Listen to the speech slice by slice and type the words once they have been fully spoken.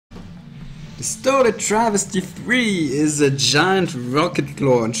Stored Travesty 3 is a giant rocket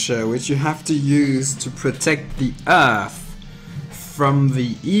launcher which you have to use to protect the Earth from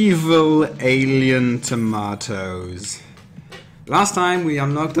the evil alien tomatoes. Last time we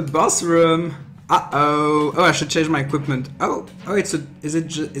unlocked the boss room. Uh-oh. Oh, I should change my equipment. Oh, is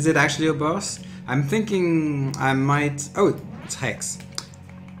it actually a boss? I'm thinking I might... Oh, it's Hex.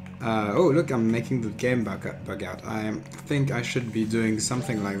 Oh, look, I'm making the game bug out. I think I should be doing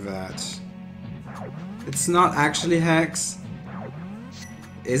something like that. It's not actually Hex.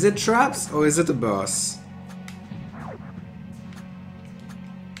 Is it Traps or is it a boss?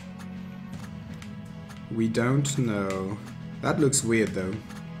 We don't know. That looks weird though.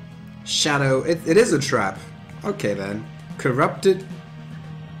 Shadow, it is a trap. Okay then. Corrupted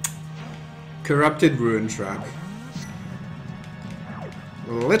Ruin Trap.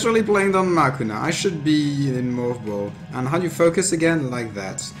 Literally playing on Makuna. I should be in Morph Ball. And how do you focus again? Like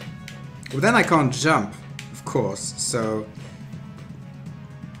that. Well, then I can't jump, of course, so...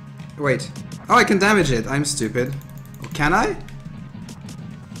 Wait. Oh, I can damage it. I'm stupid. Can I?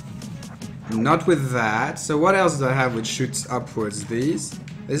 Not with that. So what else do I have which shoots upwards? These?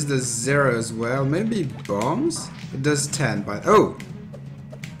 This does 0 as well. Maybe bombs? It does 10, but... Oh!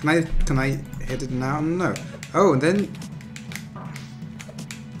 Can I hit it now? No. Oh, and then...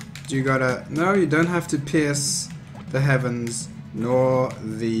 You gotta... No, you don't have to pierce the heavens nor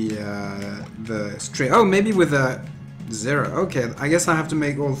the string. Oh, maybe with a 0. Okay, I guess I have to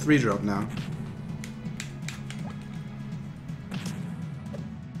make all 3 drop now.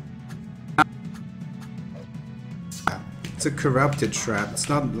 It's a corrupted trap. It's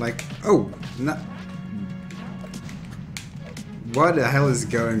not like... Oh! No. What the hell is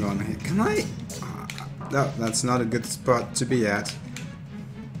going on here? Can I... No, that's not a good spot to be at.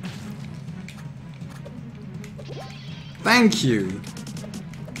 Thank you!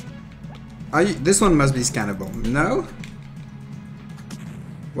 This one must be scannable. No?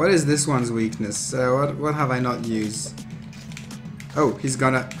 What is this one's weakness? What have I not used? Oh, he's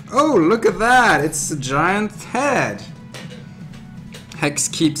gonna... Oh, look at that! It's a giant head! Hex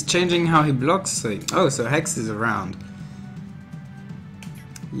keeps changing how he blocks things. Oh, so Hex is around.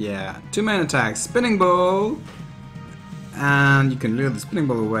 Yeah. 2 main attacks. Spinning Ball! And you can lure the Spinning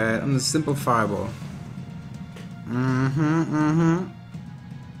Ball away and the simple Fireball.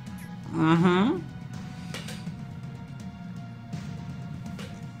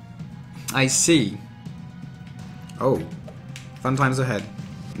 I see. Oh. Fun times ahead.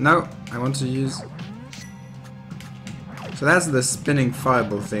 No, I want to use... So that's the spinning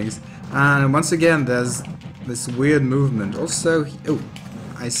fireball things. And once again, there's this weird movement. Also... Oh,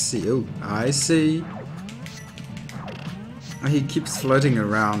 I see. Oh, I see. He keeps floating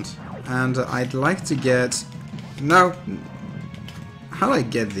around. And I'd like to get... No. How do I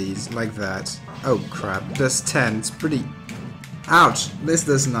get these? Like that. Oh crap. Does 10. It's pretty... Ouch. This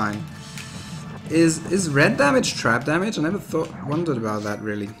does 9. Is red damage trap damage? I never wondered about that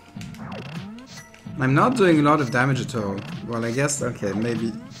really. I'm not doing a lot of damage at all. Well, I guess... Okay,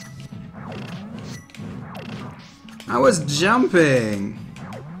 maybe... I was jumping!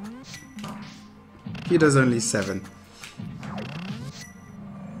 He does only 7.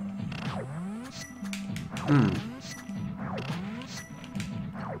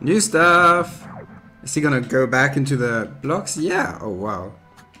 New stuff! Is he gonna go back into the blocks? Yeah! Oh wow.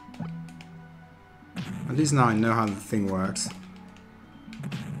 At least now I know how the thing works.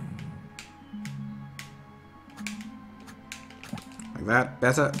 Like that.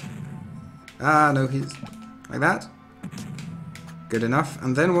 Better. Ah, no, he's... Like that? Good enough.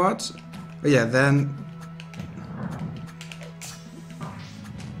 And then what? Oh yeah, then...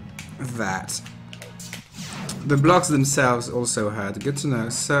 That. The blocks themselves also hurt. Good to know.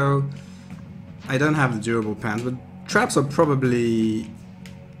 So I don't have the durable pants, but traps are probably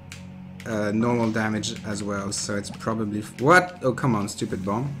normal damage as well. So it's probably what? Oh come on, stupid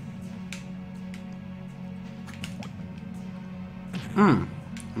bomb. And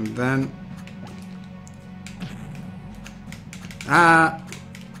then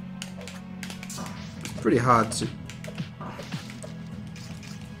it's pretty hard to.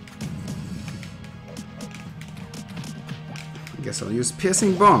 I guess I'll use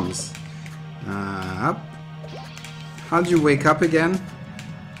piercing bombs. Up. How do you wake up again?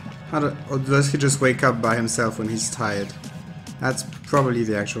 Or does he just wake up by himself when he's tired? That's probably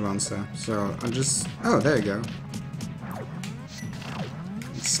the actual answer. So I'll just... Oh, there you go.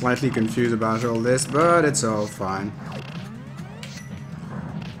 Slightly confused about all this, but it's all fine.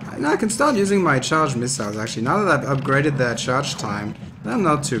 Now I can start using my charged missiles actually. Now that I've upgraded their charge time, they're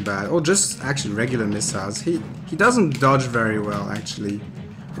not too bad. Or just actually regular missiles. He doesn't dodge very well actually.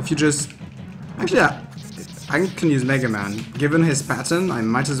 If you just Actually, I can use Mega Man. Given his pattern, I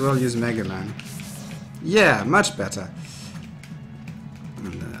might as well use Mega Man. Yeah, much better.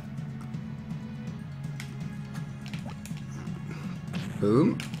 And,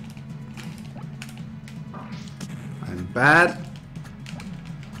 boom. I'm bad.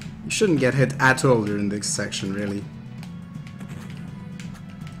 You shouldn't get hit at all during this section, really.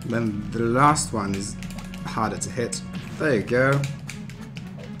 Then the last one is harder to hit. There you go.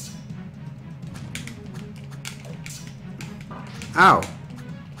 Ow.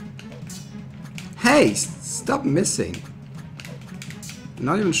 Hey, stop missing.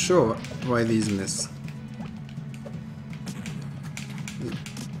 Not even sure why these miss.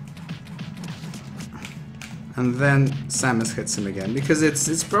 And then Samus hits him again, because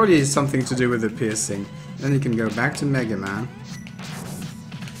it's probably something to do with the piercing. Then you can go back to Mega Man.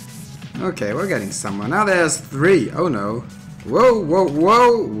 Okay, we're getting somewhere. Now there's 3. Oh no. Whoa, whoa,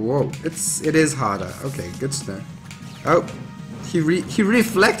 whoa, whoa. It is harder. Okay, good to know. Oh, he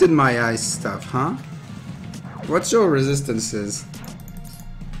reflected my ice stuff, huh? What's your resistances?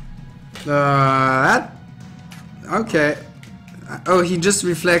 That... Okay. Oh, he just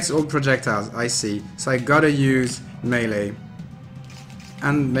reflects all projectiles. I see. So I gotta use melee.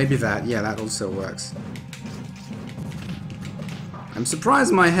 And maybe that. Yeah, that also works. I'm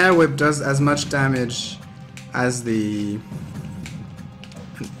surprised my hair whip does as much damage as the...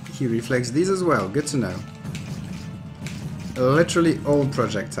 He reflects these as well. Good to know. Literally all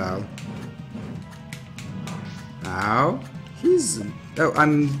projectile. Ow. He's... Oh,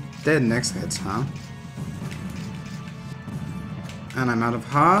 I'm dead next hit, huh? And I'm out of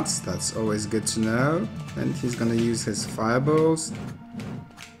hearts. That's always good to know. And he's gonna use his fireballs.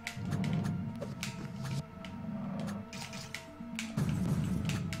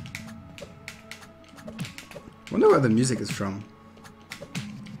 Wonder where the music is from.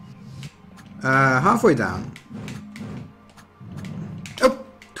 Halfway down. Oh!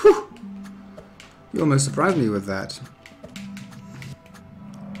 Whew. You almost surprised me with that.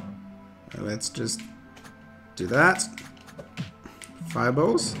 Let's just do that.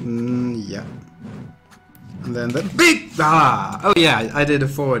 Fireballs? Yeah. And then the beep! Ah! Oh yeah, I did a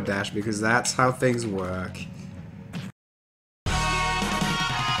forward dash because that's how things work.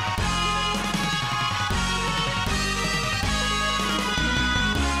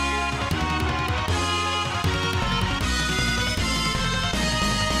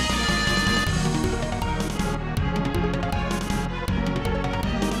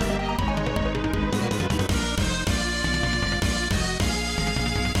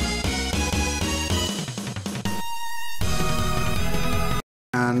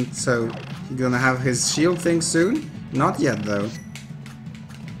 And so, you're gonna have his shield thing soon? Not yet, though.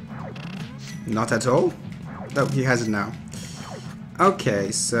 Not at all? No, he has it now. Okay,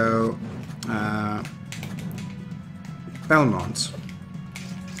 so... Belmont.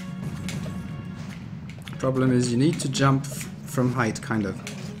 Problem is, you need to jump from height, kind of.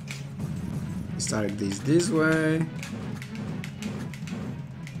 Start these this way.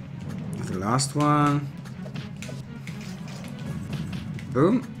 The last one.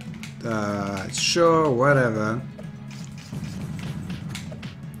 Boom. Sure, whatever.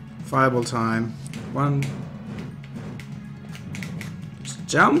 Fireball time. One. Just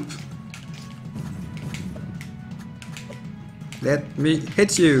jump. Let me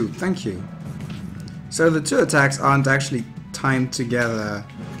hit you. Thank you. So the two attacks aren't actually timed together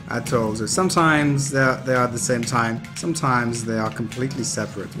at all. So sometimes they are at the same time. Sometimes they are completely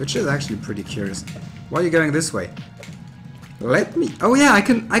separate, which is actually pretty curious. Why are you going this way? Let me... Oh yeah, I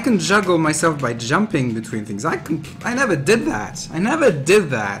can juggle myself by jumping between things. I never did that. I never did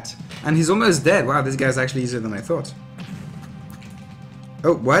that. And he's almost dead. Wow, this guy's actually easier than I thought.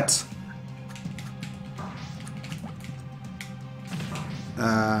 Oh, what?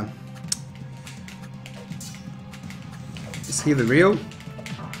 Is he the real?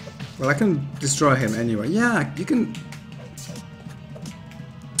 Well, I can destroy him anyway. Yeah, you can...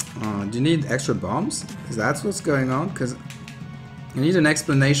 do you need extra bombs? Because that's what's going on? Because... I need an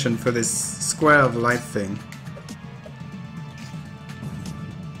explanation for this square of light thing.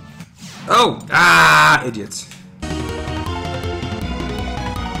 Oh! Ah! Idiot.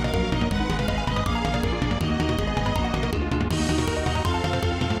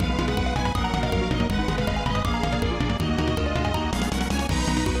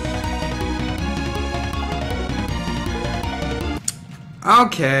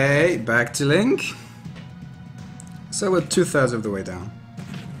 Okay, back to Link. So we're 2/3 of the way down.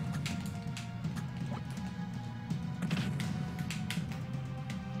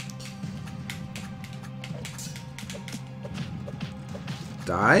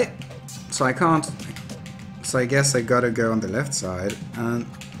 Die. So I can't... So I guess I gotta go on the left side, and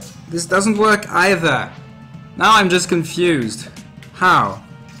this doesn't work either. Now I'm just confused. How?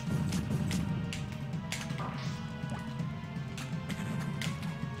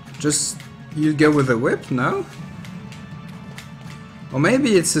 Just you go with the whip, no? Or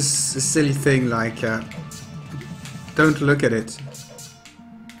maybe it's a silly thing like don't look at it.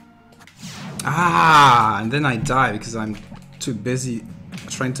 Ah, and then I die because I'm too busy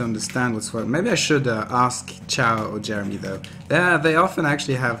trying to understand what's what. Maybe I should ask Chow or Jeremy though. They often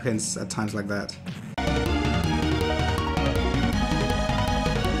actually have hints at times like that.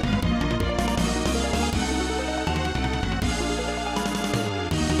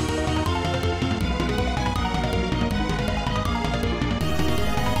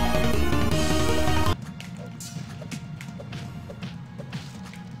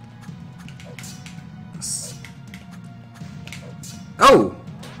 Oh!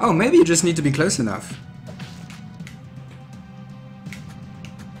 Oh, maybe you just need to be close enough.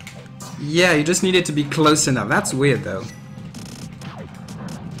 Yeah, you just needed to be close enough. That's weird, though.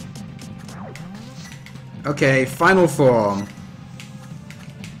 Okay, final form.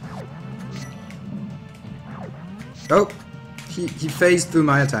 Oh! He phased through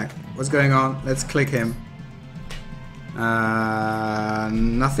my attack. What's going on? Let's click him.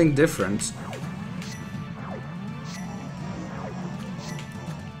 Nothing different.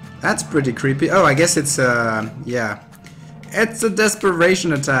 That's pretty creepy. Oh, I guess it's yeah. It's a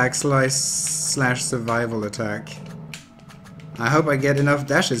desperation attack slash survival attack. I hope I get enough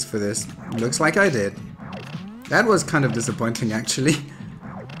dashes for this. Looks like I did. That was kind of disappointing, actually.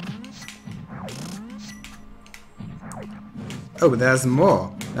 Oh, there's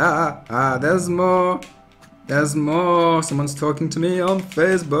more. There's more. There's more. Someone's talking to me on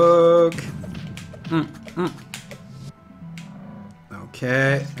Facebook.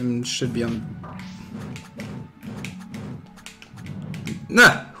 Okay, and should be on.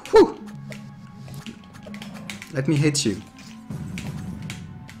 Nah! Whew! Let me hit you.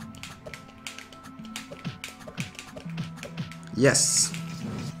 Yes.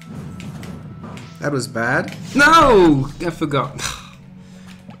 That was bad. No! I forgot.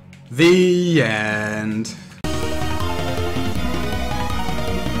 The end.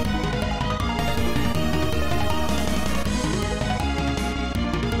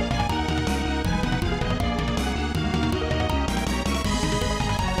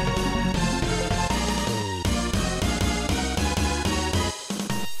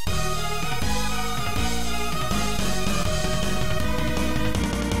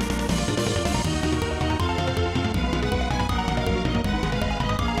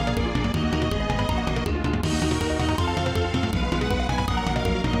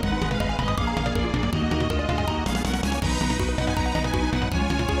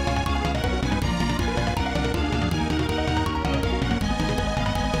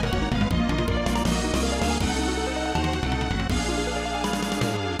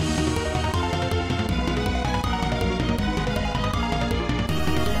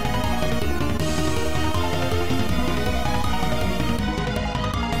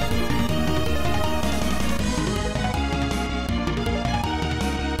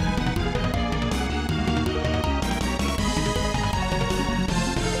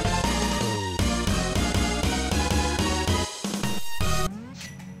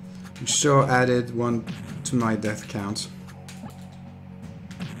 Sure added one to my death count.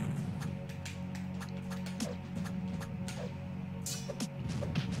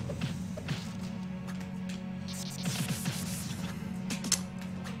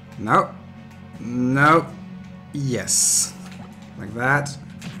 No. No. Yes. Like that.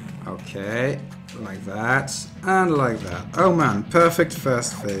 Okay. Like that. And like that. Oh man, perfect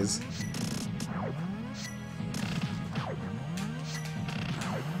first phase.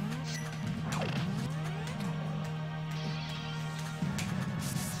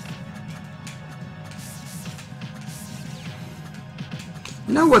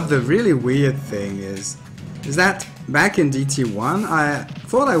 You know what the really weird thing is that back in DT1 I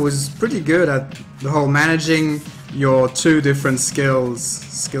thought I was pretty good at the whole managing your two different skill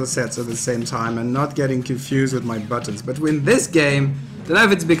sets at the same time and not getting confused with my buttons. But in this game, I don't know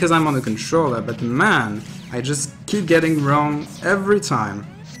if it's because I'm on the controller, but man, I just keep getting wrong every time.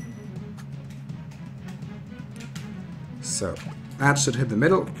 So that should hit the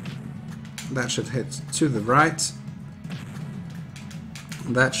middle, that should hit to the right.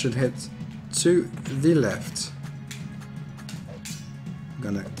 That should hit to the left.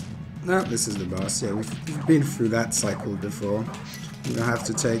 No, this is the boss. Yeah, we've been through that cycle before. I'm gonna have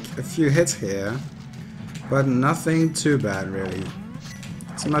to take a few hits here, but nothing too bad really.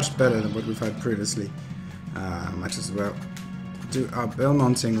 It's much better than what we've had previously. Might as well do our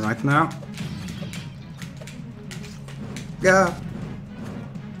Belmonting right now. Yeah.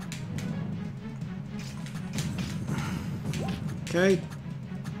 Okay.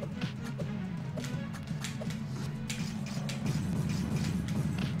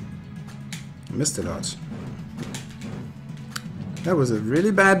 Missed a lot. That was a really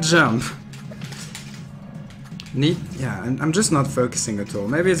bad jump. Yeah, and I'm just not focusing at all.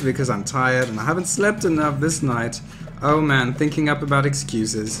 Maybe it's because I'm tired and I haven't slept enough this night. Oh man, thinking up about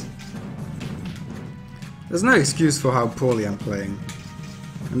excuses. There's no excuse for how poorly I'm playing.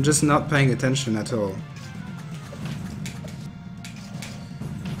 I'm just not paying attention at all.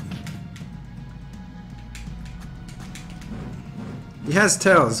 He has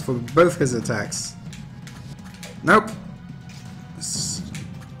tails for both his attacks. Nope.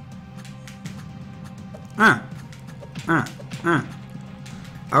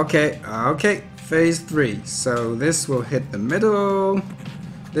 Okay, phase 3. So this will hit the middle,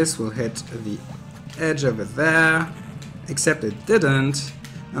 this will hit the edge over there, except it didn't,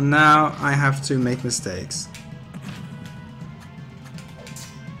 and now I have to make mistakes.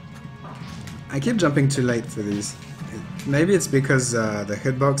 I keep jumping too late for these. Maybe it's because the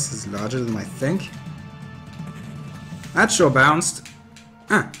hitbox is larger than I think. That sure bounced.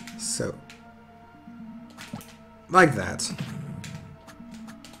 So like that.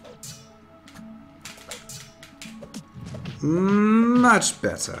 Much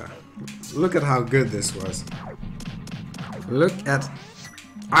better. Look at how good this was. Look at...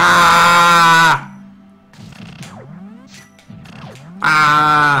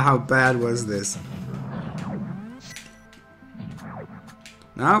 how bad was this?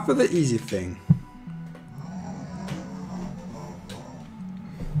 Now for the easy thing.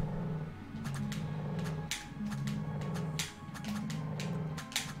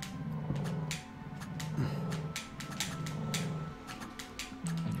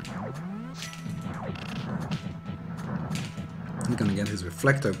 I'm gonna get his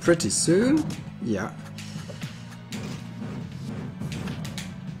reflector pretty soon. Yeah.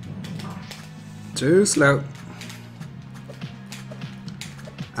 Too slow.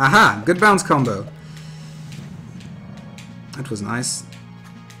 Aha! Good bounce combo. That was nice.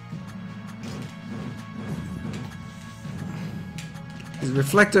 His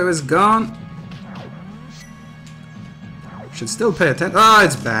reflector is gone. Should still pay attention. Oh,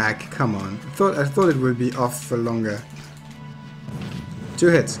 it's back. Come on. I thought it would be off for longer. 2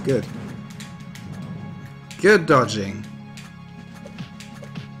 hits. Good. Good dodging.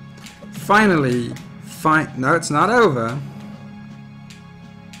 Finally. No, it's not over.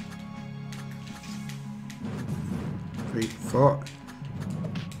 3, 4.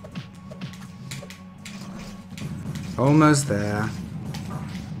 Almost there.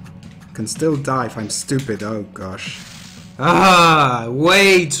 Can still die if I'm stupid. Oh gosh.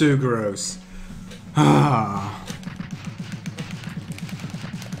 Way too gross.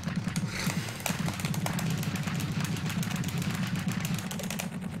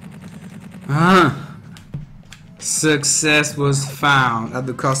 Success was found at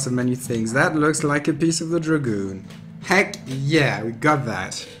the cost of many things. That looks like a piece of the Dragoon. Heck yeah, we got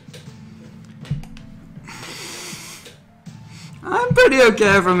that. I'm pretty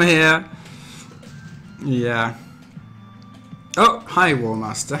okay from here. Yeah. Oh, hi, War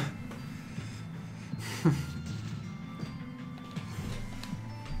Master.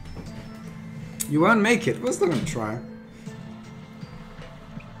 You won't make it. We're still gonna try.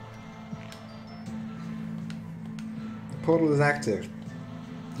 Portal is active.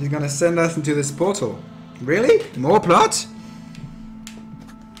 He's gonna send us into this portal. Really? More plot?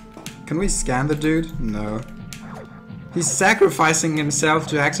 Can we scan the dude? No. He's sacrificing himself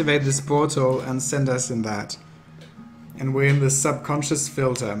to activate this portal and send us in that. And we're in the subconscious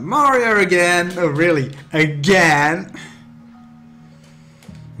filter. Mario again! Oh really? Again?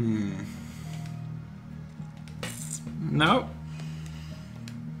 No.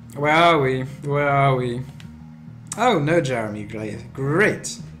 Where are we? Where are we? Oh, no, Jeremy.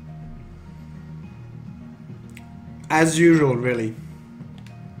 Great. As usual, really.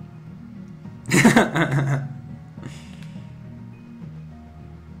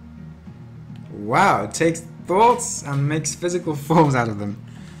 Wow, it takes thoughts and makes physical forms out of them.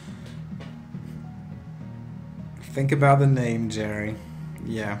 Think about the name, Jerry.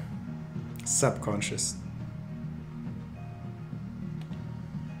 Yeah. Subconscious.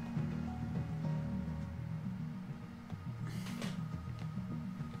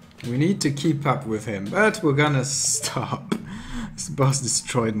 We need to keep up with him, but we're gonna stop. This boss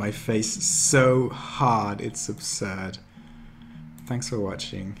destroyed my face so hard, it's absurd. Thanks for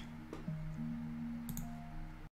watching.